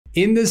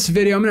In this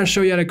video, I'm going to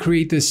show you how to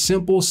create this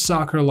simple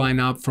soccer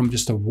lineup from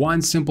just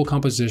one simple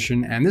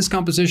composition. And this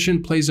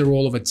composition plays the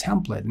role of a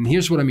template. And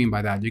here's what I mean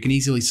by that. You can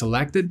easily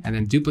select it and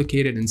then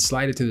duplicate it and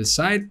slide it to the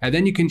side. And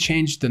then you can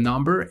change the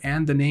number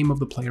and the name of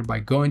the player by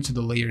going to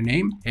the layer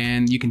name.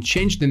 And you can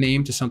change the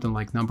name to something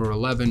like number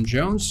 11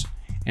 Jones.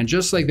 And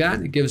just like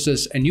that, it gives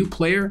us a new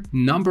player,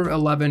 number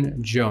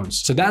 11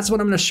 Jones. So that's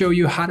what I'm going to show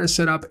you how to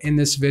set up in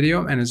this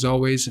video. And as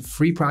always,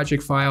 free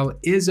project file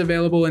is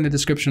available in the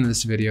description of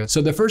this video.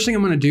 So the first thing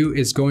I'm going to do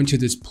is go into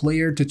this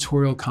player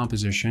tutorial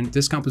composition.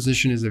 This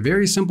composition is a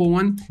very simple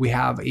one. We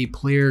have a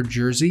player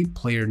jersey,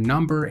 player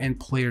number, and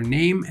player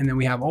name. And then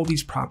we have all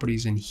these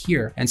properties in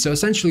here. And so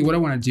essentially what I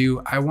want to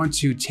do, I want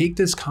to take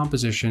this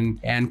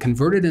composition and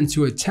convert it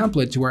into a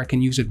template to where I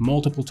can use it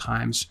multiple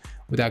times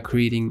without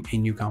creating a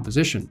new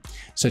composition.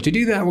 So to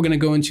do that, we're going to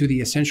go into the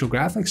Essential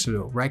Graphics.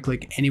 So right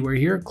click anywhere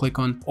here, click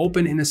on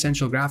Open in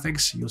Essential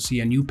Graphics. You'll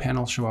see a new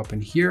panel show up in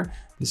here.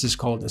 This is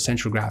called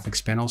Essential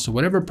Graphics panel. So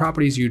whatever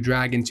properties you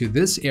drag into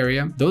this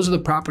area, those are the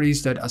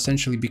properties that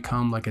essentially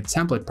become like a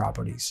template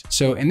properties.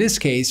 So in this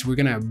case, we're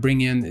going to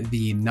bring in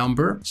the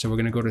number. So we're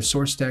going to go to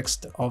source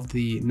text of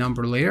the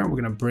number layer.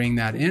 We're going to bring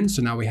that in.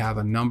 So now we have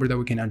a number that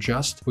we can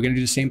adjust. We're going to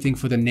do the same thing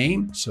for the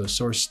name. So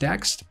source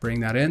text,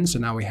 bring that in. So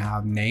now we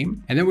have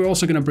name. And then we're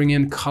also going to bring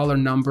in color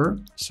number.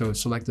 So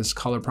select this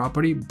color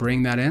property,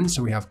 bring that in.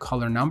 So we have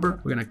color number.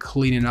 We're going to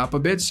clean it up a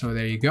bit. So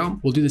there you go.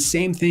 We'll do the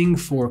same thing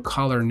for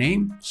color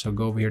name. So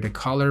go over here to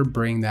color,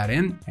 bring that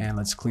in, and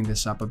let's clean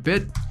this up a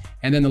bit.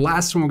 And then the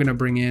last one we're going to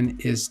bring in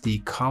is the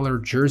color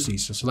jersey.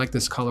 So select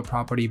this color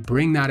property,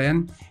 bring that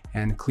in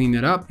and clean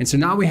it up. And so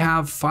now we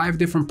have 5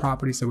 different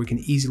properties that we can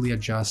easily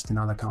adjust in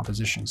other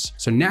compositions.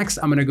 So next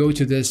I'm going to go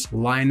to this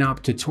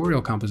lineup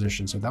tutorial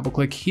composition. So double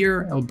click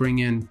here, it'll bring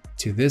in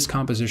to this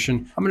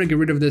composition. I'm going to get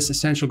rid of this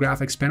Essential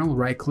Graphics panel,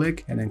 right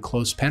click and then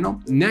close panel.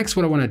 Next,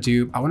 what I want to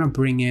do, I want to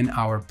bring in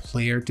our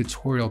player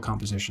tutorial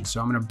composition. So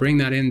I'm going to bring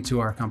that into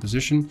our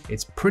composition.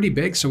 It's pretty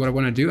big. So what I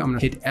want to do, I'm going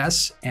to hit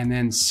S and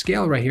then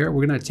scale right here.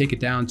 We're going to take it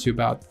down to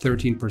about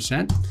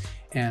 13%.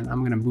 And I'm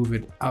going to move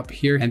it up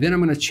here. And then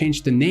I'm going to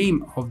change the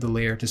name of the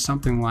layer to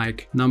something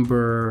like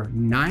number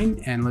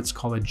 9, and let's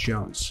call it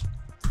Jones.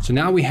 So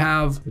now we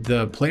have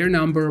the player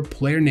number,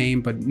 player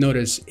name, but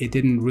notice it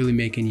didn't really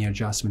make any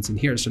adjustments in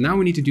here. So now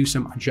we need to do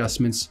some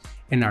adjustments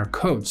in our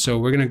code. So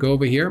we're going to go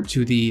over here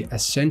to the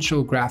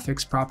Essential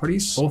Graphics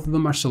properties. Both of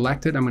them are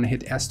selected. I'm going to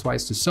hit S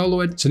twice to solo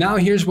it. So now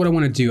here's what I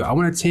want to do. I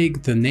want to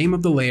take the name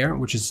of the layer,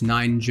 which is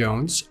 9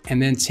 Jones,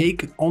 and then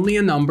take only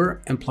a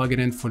number and plug it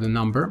in for the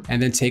number,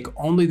 and then take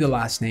only the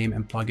last name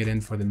and plug it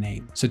in for the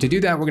name. So to do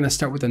that, we're going to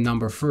start with the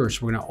number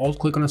first. We're going to alt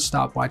click on a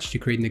stopwatch to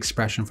create an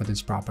expression for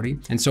this property.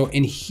 And so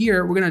in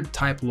here, we're going to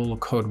type a little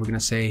code. We're going to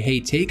say, hey,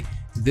 take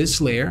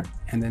this layer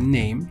and then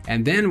name.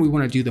 And then we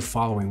want to do the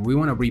following. We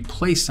want to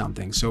replace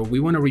something. So we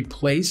want to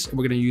replace,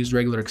 we're going to use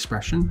regular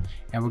expression,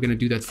 and we're going to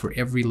do that for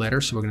every letter.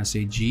 So we're going to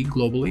say G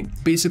globally.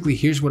 Basically,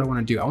 here's what I want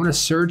to do. I want to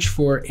search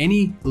for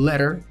any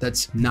letter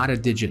that's not a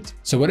digit.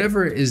 So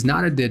whatever is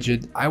not a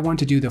digit, I want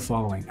to do the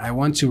following. I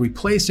want to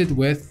replace it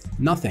with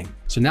nothing.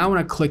 So now when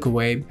I click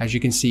away, as you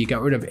can see,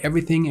 got rid of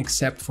everything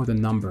except for the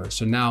number.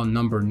 So now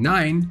number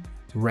 9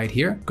 right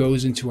here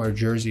goes into our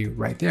jersey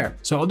right there.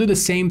 So I'll do the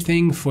same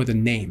thing for the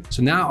name.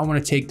 So now I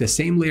want to take the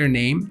same layer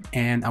name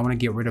and I want to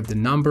get rid of the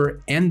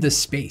number and the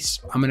space.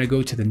 I'm going to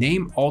go to the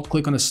name, alt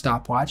click on a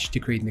stopwatch to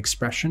create an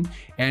expression.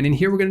 And in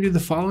here, we're going to do the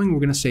following.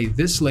 We're going to say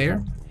this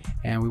layer,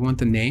 and we want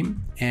the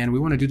name, and we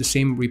want to do the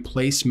same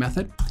replace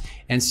method.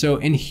 And so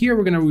in here,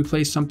 we're going to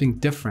replace something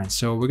different.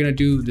 So we're going to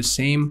do the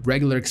same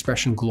regular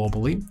expression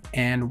globally,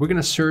 and we're going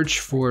to search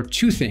for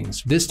 2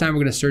 things. This time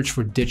we're going to search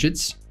for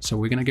digits. So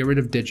we're going to get rid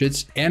of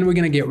digits, and we're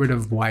going to get rid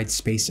of white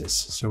spaces.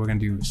 So we're going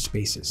to do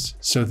spaces.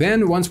 So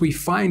then once we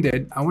find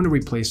it, I want to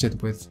replace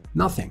it with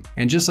nothing.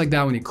 And just like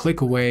that, when you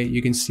click away,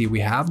 you can see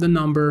we have the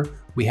number,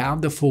 we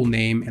have the full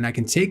name, and I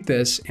can take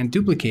this and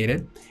duplicate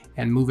it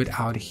and move it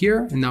out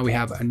here. And now we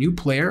have a new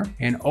player,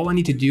 and all I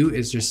need to do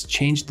is just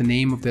change the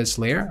name of this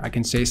layer. I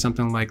can say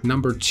something like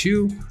number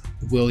 2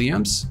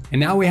 Williams. And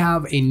now we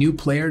have a new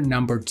player,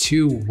 number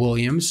 2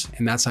 Williams,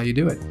 and that's how you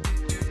do it.